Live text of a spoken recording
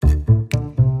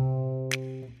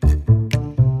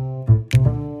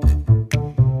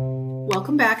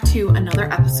welcome back to another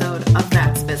episode of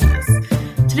That's Business.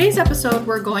 Today's episode,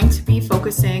 we're going to be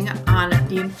focusing on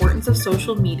the importance of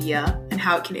social media and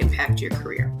how it can impact your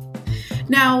career.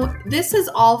 Now, this is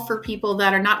all for people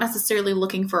that are not necessarily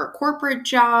looking for a corporate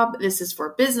job. This is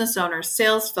for business owners,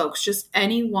 sales folks, just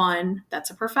anyone that's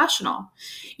a professional.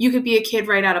 You could be a kid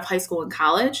right out of high school and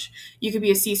college. You could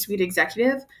be a C-suite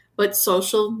executive, but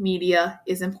social media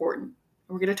is important.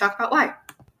 We're going to talk about why.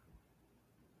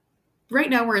 Right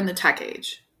now, we're in the tech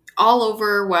age. All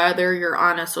over, whether you're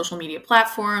on a social media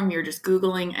platform, you're just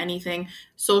Googling anything,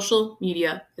 social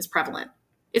media is prevalent.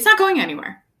 It's not going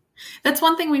anywhere. That's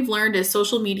one thing we've learned is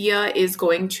social media is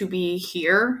going to be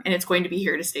here, and it's going to be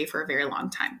here to stay for a very long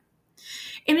time.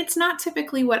 And it's not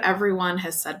typically what everyone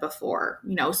has said before.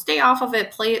 You know, stay off of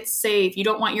it, play it safe. You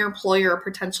don't want your employer or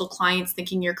potential clients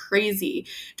thinking you're crazy.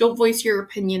 Don't voice your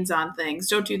opinions on things.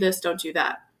 Don't do this, don't do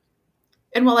that.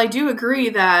 And while I do agree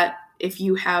that if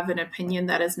you have an opinion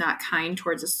that is not kind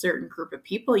towards a certain group of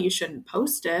people, you shouldn't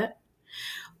post it.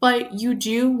 But you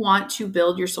do want to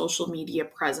build your social media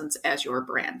presence as your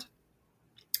brand.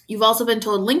 You've also been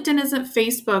told LinkedIn isn't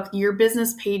Facebook, your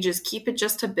business pages, keep it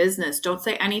just to business. Don't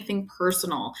say anything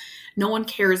personal. No one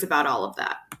cares about all of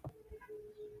that.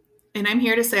 And I'm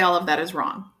here to say all of that is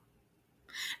wrong.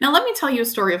 Now, let me tell you a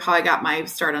story of how I got my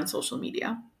start on social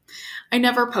media. I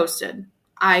never posted.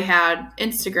 I had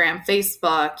Instagram,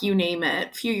 Facebook, you name it.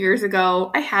 A few years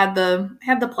ago, I had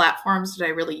the platforms. Did I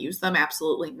really use them?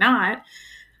 Absolutely not.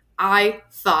 I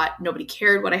thought nobody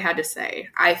cared what I had to say.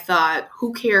 I thought,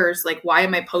 who cares? Like, why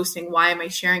am I posting? Why am I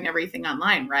sharing everything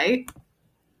online, right?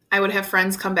 I would have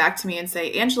friends come back to me and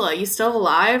say, Angela, you still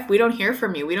alive? We don't hear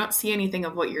from you. We don't see anything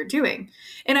of what you're doing.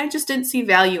 And I just didn't see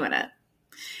value in it.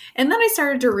 And then I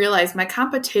started to realize my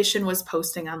competition was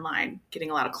posting online,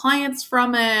 getting a lot of clients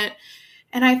from it.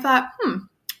 And I thought,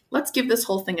 let's give this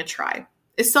whole thing a try.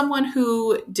 As someone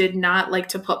who did not like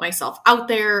to put myself out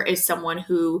there, as someone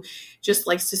who just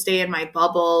likes to stay in my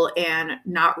bubble and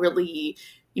not really,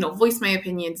 voice my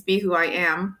opinions, be who I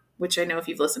am, which I know if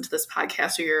you've listened to this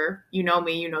podcast or you know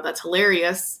me, you know that's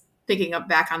hilarious thinking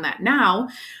back on that now.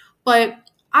 But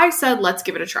I said, let's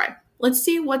give it a try. Let's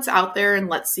see what's out there and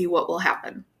let's see what will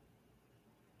happen.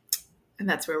 And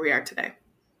that's where we are today.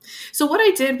 So what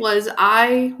I did was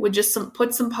I would just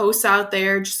put some posts out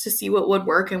there just to see what would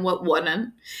work and what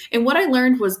wouldn't. And what I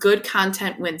learned was good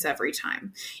content wins every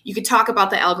time. You could talk about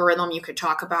the algorithm. You could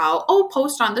talk about,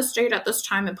 post on this date at this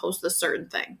time and post this certain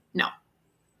thing. No.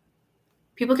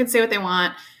 People can say what they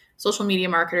want. Social media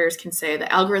marketers can say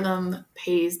the algorithm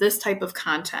pays this type of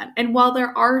content. And while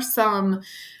there are some,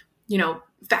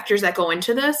 factors that go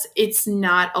into this, it's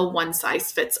not a one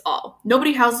size fits all.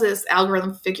 Nobody has this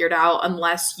algorithm figured out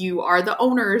unless you are the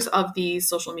owners of these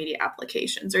social media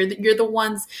applications or you're the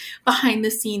ones behind the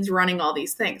scenes running all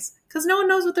these things because no one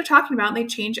knows what they're talking about and they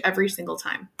change every single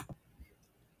time.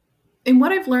 And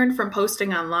what I've learned from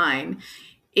posting online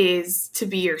is to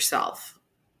be yourself.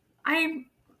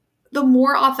 The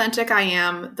more authentic I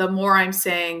am, the more I'm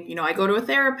saying, I go to a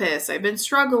therapist, I've been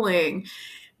struggling.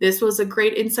 This was a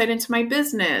great insight into my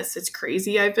business. It's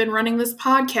crazy. I've been running this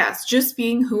podcast. Just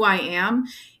being who I am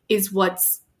is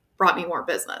what's brought me more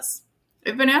business.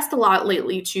 I've been asked a lot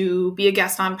lately to be a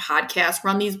guest on podcasts,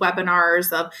 run these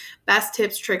webinars of best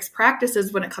tips, tricks,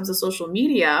 practices when it comes to social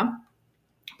media.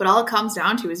 But all it comes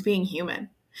down to is being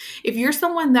human. If you're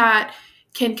someone that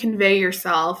can convey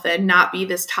yourself and not be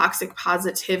this toxic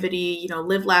positivity,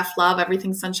 live, laugh, love,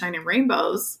 everything sunshine and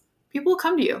rainbows, people will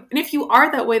come to you. And if you are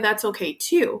that way, that's okay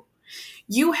too.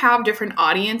 You have different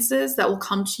audiences that will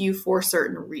come to you for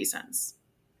certain reasons.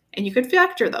 And you could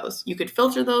factor those. You could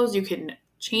filter those. You can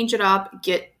change it up,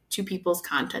 get to people's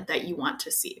content that you want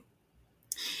to see.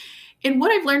 And what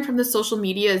I've learned from the social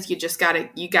media is you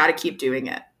gotta keep doing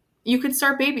it. You could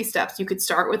start baby steps. You could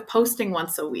start with posting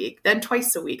once a week, then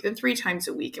twice a week, then 3 times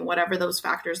a week, and whatever those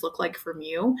factors look like from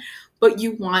you. But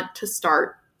you want to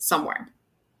start somewhere.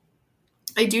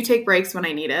 I do take breaks when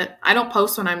I need it. I don't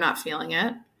post when I'm not feeling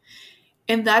it.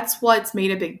 And that's what's made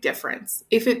a big difference.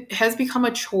 If it has become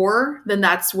a chore, then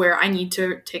that's where I need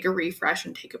to take a refresh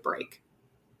and take a break.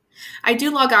 I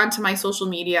do log on to my social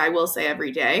media, I will say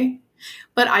every day,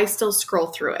 but I still scroll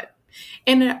through it.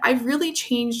 And I've really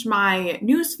changed my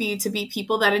newsfeed to be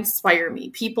people that inspire me,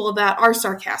 people that are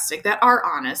sarcastic, that are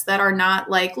honest, that are not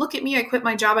like, look at me, I quit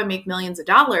my job, I make millions of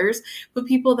dollars, but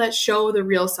people that show the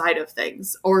real side of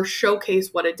things or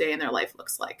showcase what a day in their life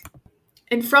looks like.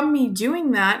 And from me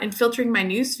doing that and filtering my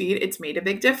newsfeed, it's made a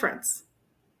big difference.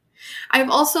 I've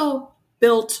also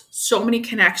built so many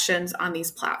connections on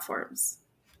these platforms.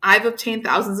 I've obtained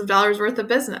thousands of dollars worth of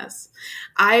business.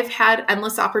 I've had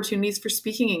endless opportunities for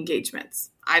speaking engagements.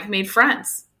 I've made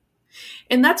friends.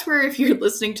 And that's where if you're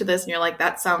listening to this and you're like,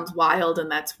 that sounds wild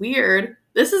and that's weird,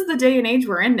 this is the day and age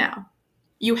we're in now.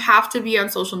 You have to be on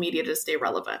social media to stay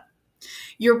relevant.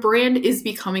 Your brand is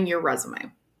becoming your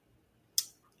resume.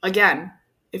 Again,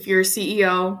 if you're a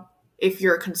CEO, if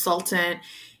you're a consultant,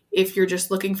 if you're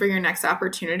just looking for your next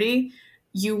opportunity,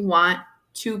 you want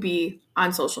to be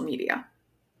on social media.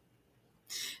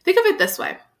 Think of it this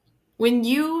way. When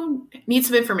you need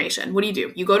some information, what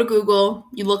do? You go to Google,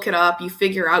 you look it up, you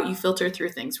figure out, you filter through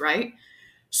things, right?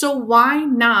 So why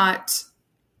not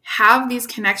have these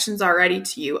connections already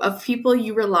to you of people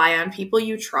you rely on, people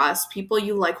you trust, people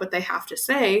you like what they have to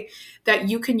say, that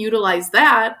you can utilize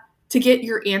that to get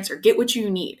your answer, get what you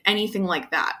need, anything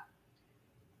like that.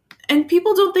 And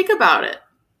people don't think about it.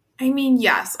 I mean,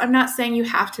 yes, I'm not saying you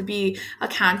have to be a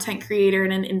content creator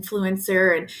and an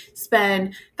influencer and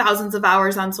spend thousands of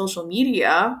hours on social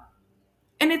media.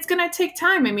 And it's going to take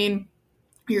time. I mean,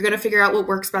 you're going to figure out what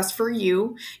works best for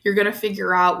you. You're going to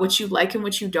figure out what you like and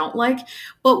what you don't like.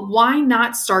 But why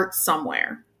not start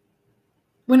somewhere?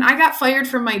 When I got fired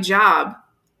from my job,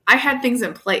 I had things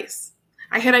in place.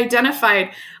 I had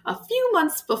identified a few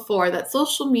months before that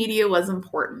social media was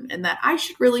important and that I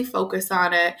should really focus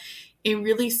on it and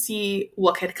really see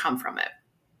what could come from it.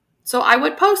 So I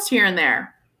would post here and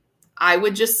there. I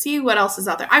would just see what else is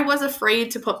out there. I was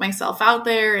afraid to put myself out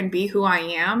there and be who I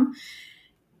am.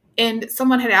 And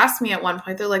someone had asked me at one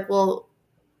point, they're like, well,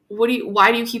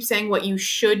 why do you keep saying what you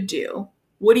should do?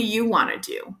 What do you want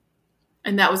to do?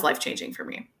 And that was life-changing for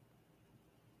me.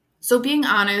 So being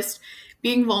honest,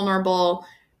 being vulnerable,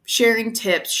 sharing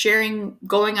tips,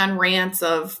 going on rants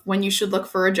of when you should look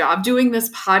for a job, doing this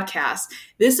podcast,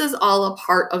 this is all a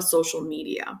part of social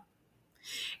media.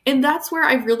 And that's where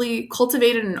I really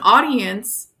cultivated an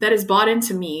audience that is bought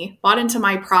into me, bought into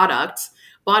my product,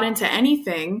 bought into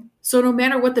anything. So no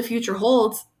matter what the future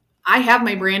holds, I have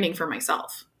my branding for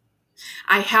myself.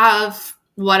 I have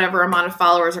whatever amount of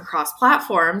followers across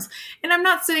platforms. And I'm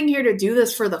not sitting here to do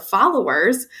this for the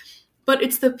followers, but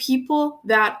it's the people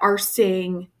that are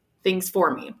saying things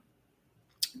for me.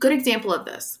 Good example of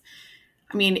this.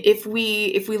 I mean, if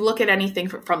we look at anything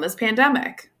from this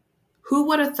pandemic, who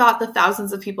would have thought the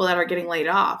thousands of people that are getting laid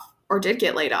off or did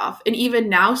get laid off? And even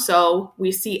now, so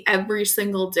we see every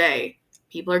single day,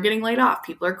 people are getting laid off.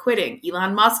 People are quitting.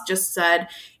 Elon Musk just said,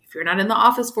 if you're not in the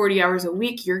office 40 hours a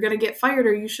week, you're going to get fired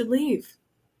or you should leave.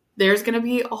 There's going to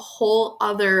be a whole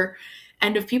other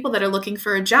end of people that are looking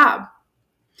for a job.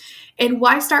 And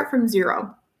why start from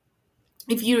zero?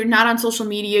 If you're not on social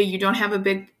media, you don't have a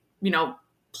big,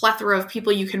 plethora of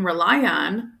people you can rely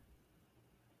on.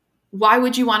 Why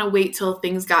would you want to wait till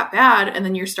things got bad and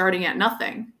then you're starting at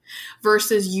nothing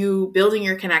versus you building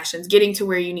your connections, getting to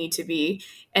where you need to be,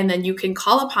 and then you can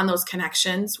call upon those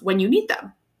connections when you need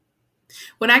them.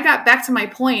 When I got back to my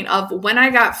point of when I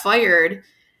got fired,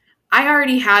 I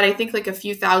already had, I think, like a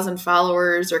few thousand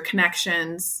followers or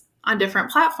connections on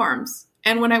different platforms.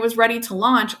 And when I was ready to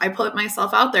launch, I put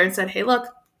myself out there and said, hey, look,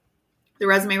 the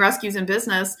Resume Rescue's in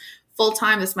business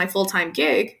full-time. This is my full-time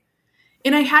gig.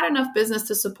 And I had enough business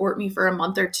to support me for a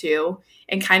month or two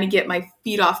and kind of get my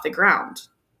feet off the ground.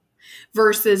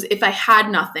 Versus if I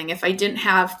had nothing, if I didn't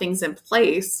have things in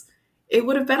place, it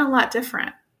would have been a lot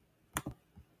different.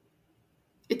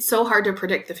 It's so hard to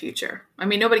predict the future. I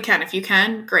mean, nobody can. If you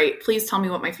can, great. Please tell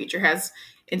me what my future has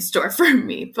in store for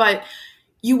me. But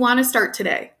you want to start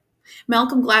today.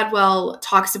 Malcolm Gladwell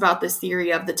talks about this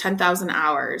theory of the 10,000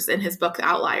 hours in his book,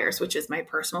 Outliers, which is my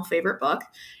personal favorite book,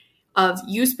 of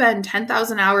you spend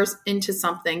 10,000 hours into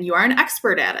something, you are an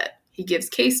expert at it. He gives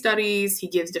case studies, he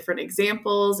gives different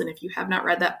examples, and if you have not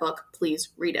read that book, please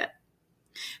read it.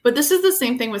 But this is the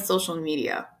same thing with social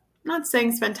media. I'm not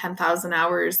saying spend 10,000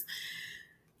 hours,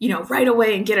 right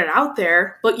away and get it out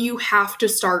there, but you have to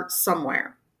start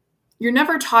somewhere. You're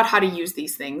never taught how to use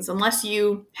these things unless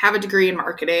you have a degree in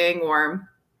marketing or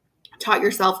taught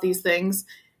yourself these things.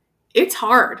 It's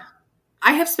hard.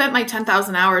 I have spent my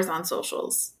 10,000 hours on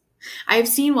socials. I have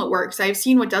seen what works. I have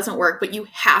seen what doesn't work, but you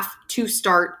have to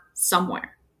start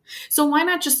somewhere. So why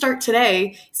not just start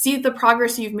today, see the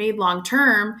progress you've made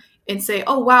long-term and say,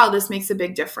 oh, wow, this makes a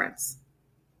big difference.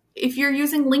 If you're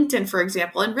using LinkedIn, for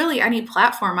example, and really any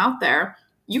platform out there,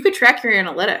 you could track your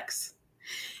analytics.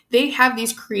 They have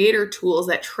these creator tools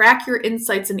that track your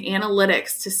insights and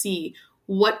analytics to see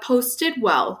what posts did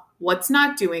well, what's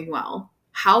not doing well,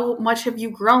 how much have you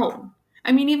grown.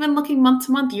 I mean, even looking month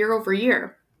to month, year over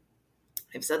year.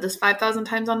 I've said this 5,000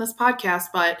 times on this podcast,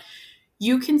 but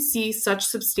you can see such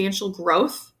substantial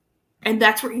growth, and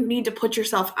that's where you need to put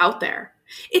yourself out there.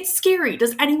 It's scary.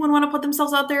 Does anyone want to put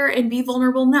themselves out there and be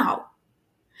vulnerable? No.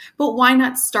 But why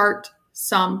not start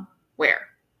somewhere?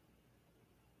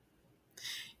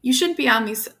 You shouldn't be on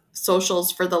these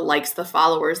socials for the likes, the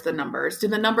followers, the numbers. Do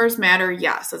the numbers matter?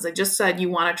 Yes. As I just said, you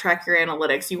want to track your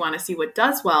analytics. You want to see what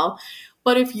does well.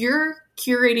 But if you're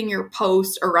curating your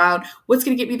post around what's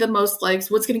going to get me the most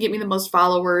likes, what's going to get me the most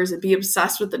followers, and be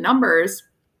obsessed with the numbers,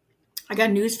 I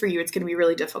got news for you. It's going to be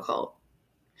really difficult.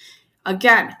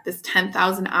 Again, this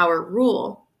 10,000 hour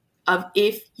rule of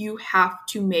if you have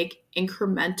to make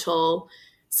incremental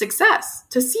success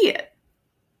to see it.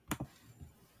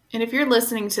 And if you're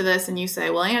listening to this and you say,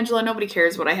 well, Angela, nobody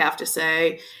cares what I have to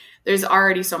say. There's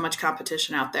already so much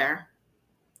competition out there.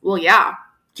 Well, yeah.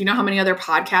 Do you know how many other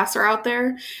podcasts are out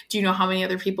there? Do you know how many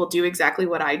other people do exactly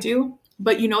what I do?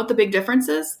 But you know what the big difference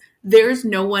is? There's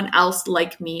no one else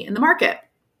like me in the market.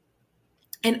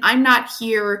 And I'm not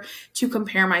here to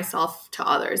compare myself to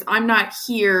others. I'm not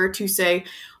here to say,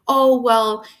 oh,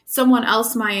 well, someone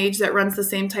else my age that runs the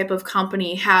same type of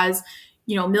company has,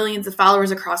 millions of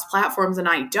followers across platforms and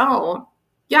I don't.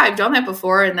 Yeah, I've done that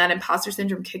before and that imposter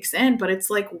syndrome kicks in, but it's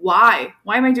like, why?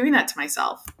 Why am I doing that to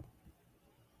myself?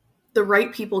 The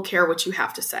right people care what you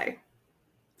have to say.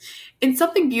 And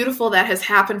something beautiful that has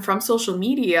happened from social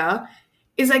media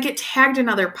is I get tagged in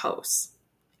other posts.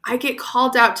 I get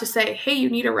called out to say, hey, you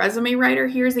need a resume writer?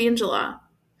 Here's Angela.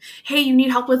 Hey, you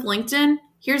need help with LinkedIn?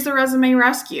 Here's the Resume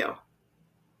Rescue.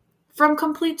 From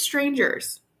complete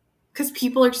strangers. Because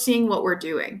people are seeing what we're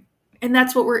doing. And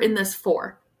that's what we're in this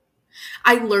for.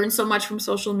 I learned so much from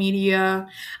social media.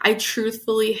 I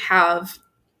truthfully have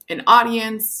an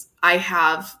audience. I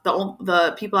have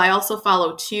the people I also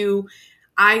follow too.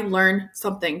 I learn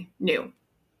something new.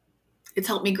 It's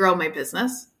helped me grow my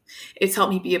business. It's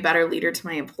helped me be a better leader to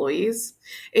my employees.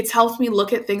 It's helped me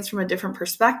look at things from a different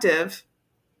perspective.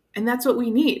 And that's what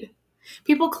we need.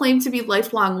 People claim to be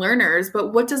lifelong learners,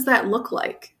 but what does that look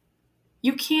like?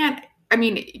 You can't,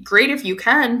 great if you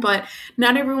can, but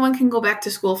not everyone can go back to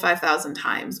school 5,000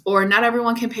 times, or not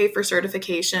everyone can pay for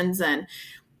certifications and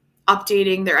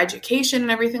updating their education and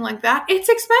everything like that. It's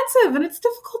expensive and it's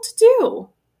difficult to do.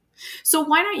 So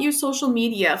why not use social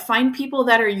media? Find people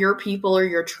that are your people or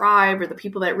your tribe or the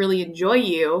people that really enjoy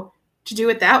you to do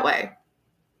it that way.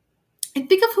 And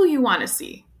think of who you want to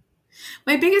see.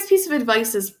 My biggest piece of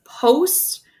advice is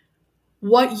post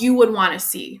what you would want to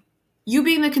see. You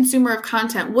being the consumer of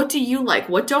content, what do you like?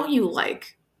 What don't you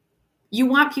like? You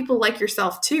want people like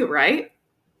yourself too, right?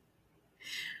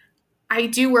 I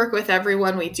do work with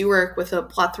everyone. We do work with a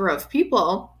plethora of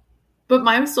people, but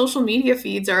my social media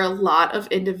feeds are a lot of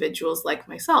individuals like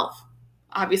myself.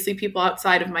 Obviously, people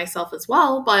outside of myself as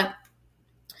well, but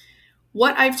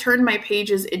what I've turned my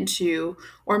pages into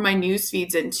or my news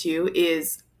feeds into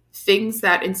is things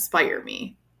that inspire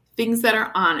me, things that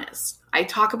are honest. I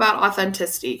talk about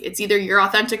authenticity. It's either you're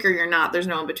authentic or you're not. There's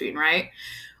no in between, right?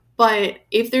 But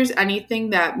if there's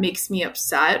anything that makes me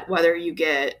upset, whether you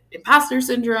get imposter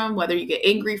syndrome, whether you get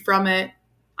angry from it,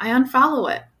 I unfollow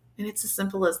it. And it's as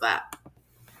simple as that.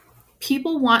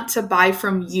 People want to buy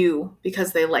from you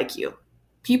because they like you.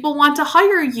 People want to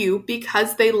hire you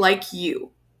because they like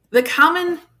you. The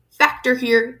common factor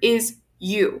here is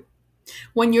you.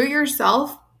 When you're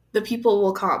yourself, the people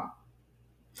will come.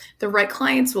 The right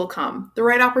clients will come. The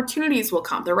right opportunities will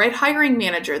come. The right hiring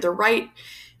manager, the right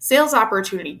sales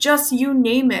opportunity, just you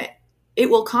name it, it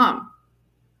will come.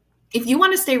 If you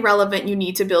want to stay relevant, you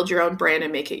need to build your own brand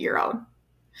and make it your own.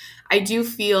 I do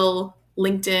feel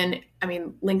LinkedIn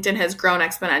has grown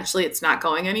exponentially. It's not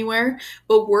going anywhere,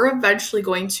 but we're eventually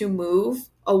going to move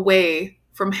away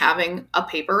from having a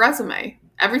paper resume.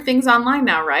 Everything's online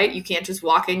now, right? You can't just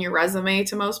walk in your resume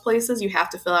to most places. You have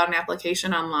to fill out an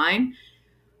application online.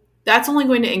 That's only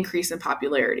going to increase in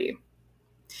popularity.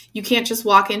 You can't just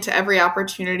walk into every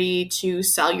opportunity to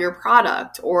sell your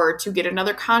product or to get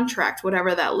another contract,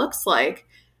 whatever that looks like.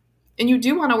 And you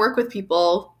do want to work with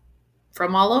people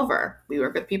from all over. We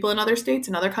work with people in other states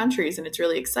and other countries, and it's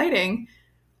really exciting.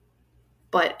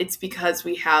 But it's because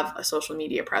we have a social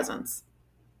media presence.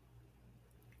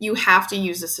 You have to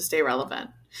use this to stay relevant.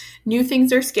 New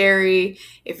things are scary.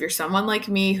 If you're someone like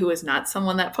me who is not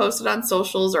someone that posted on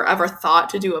socials or ever thought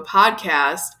to do a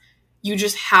podcast, you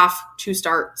just have to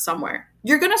start somewhere.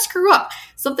 You're going to screw up.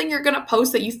 Something you're going to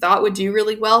post that you thought would do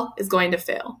really well is going to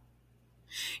fail.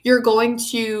 You're going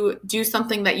to do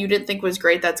something that you didn't think was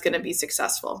great that's going to be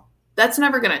successful. That's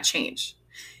never going to change.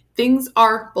 Things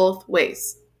are both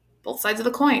ways, both sides of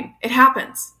the coin. It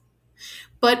happens.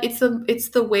 But it's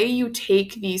the way you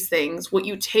take these things, what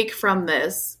you take from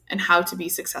this, and how to be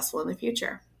successful in the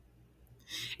future.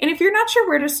 And if you're not sure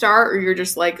where to start or you're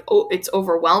just like, oh, it's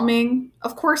overwhelming,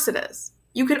 of course it is.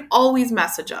 You can always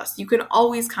message us. You can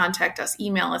always contact us,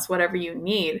 email us, whatever you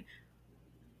need.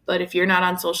 But if you're not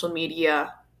on social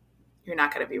media, you're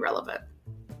not going to be relevant.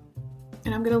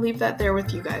 And I'm going to leave that there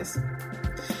with you guys.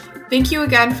 Thank you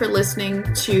again for listening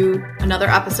to another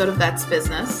episode of That's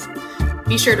Business.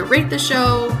 Be sure to rate the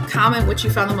show, comment what you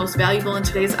found the most valuable in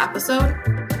today's episode,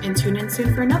 and tune in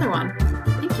soon for another one.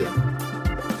 Thank you.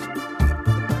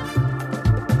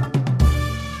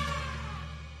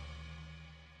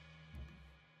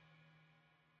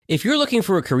 If you're looking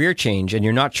for a career change and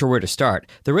you're not sure where to start,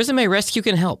 the Resume Rescue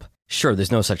can help. Sure, there's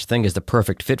no such thing as the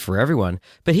perfect fit for everyone,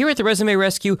 but here at the Resume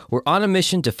Rescue, we're on a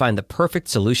mission to find the perfect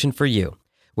solution for you.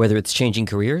 Whether it's changing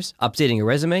careers, updating a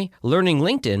resume, learning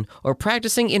LinkedIn, or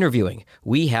practicing interviewing,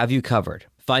 we have you covered.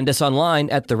 Find us online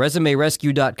at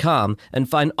theresumerescue.com and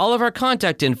find all of our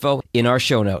contact info in our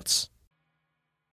show notes.